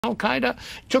Al-Qaeda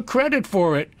took credit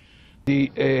for it.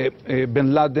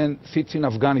 Bin Laden sits in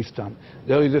Afghanistan.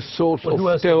 There is a source of who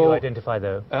else terror. do you identify,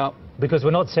 though? Because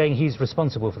we're not saying he's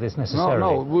responsible for this necessarily.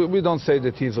 No, we don't say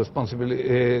that he's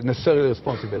necessarily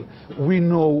responsible. We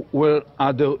know where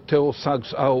other terror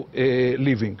thugs are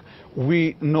living.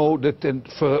 We know that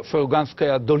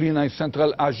Ferganskaya Dolina in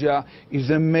Central Asia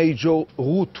is a major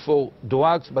route for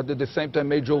drugs, but at the same time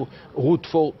major route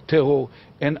for terror.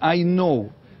 And I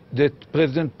know that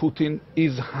President Putin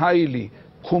is highly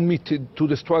committed to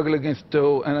the struggle against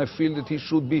terror, and I feel that he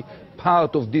should be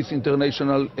part of this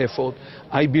international effort.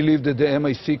 I believe that the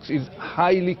MI6 is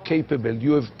highly capable.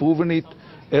 You have proven it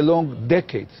along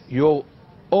decades. Your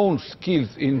own skills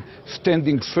in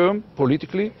standing firm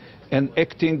politically and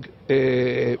acting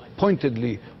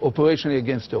pointedly, operationally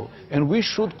against terror. And we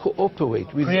should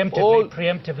cooperate with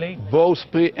preemptively? Both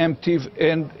preemptive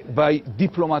and by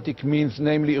diplomatic means,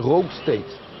 namely rogue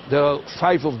states. There are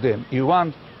 5 of them: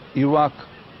 Iran, Iraq,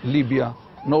 Libya,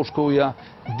 North Korea.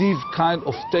 These kind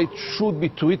of states should be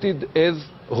treated as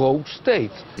rogue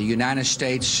states. The United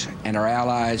States and our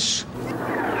allies.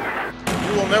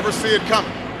 You will never see it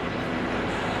coming.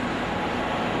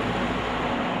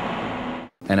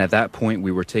 And at that point,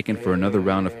 we were taken for another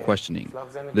round of questioning,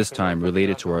 this time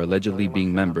related to our allegedly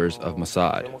being members of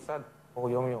Mossad.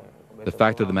 The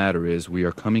fact of the matter is, we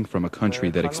are coming from a country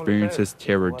that experiences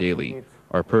terror daily.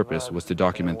 Our purpose was to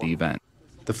document the event.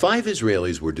 The 5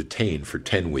 Israelis were detained for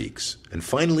 10 weeks and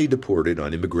finally deported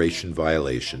on immigration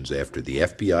violations after the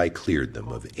FBI cleared them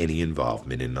of any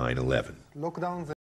involvement in 9/11.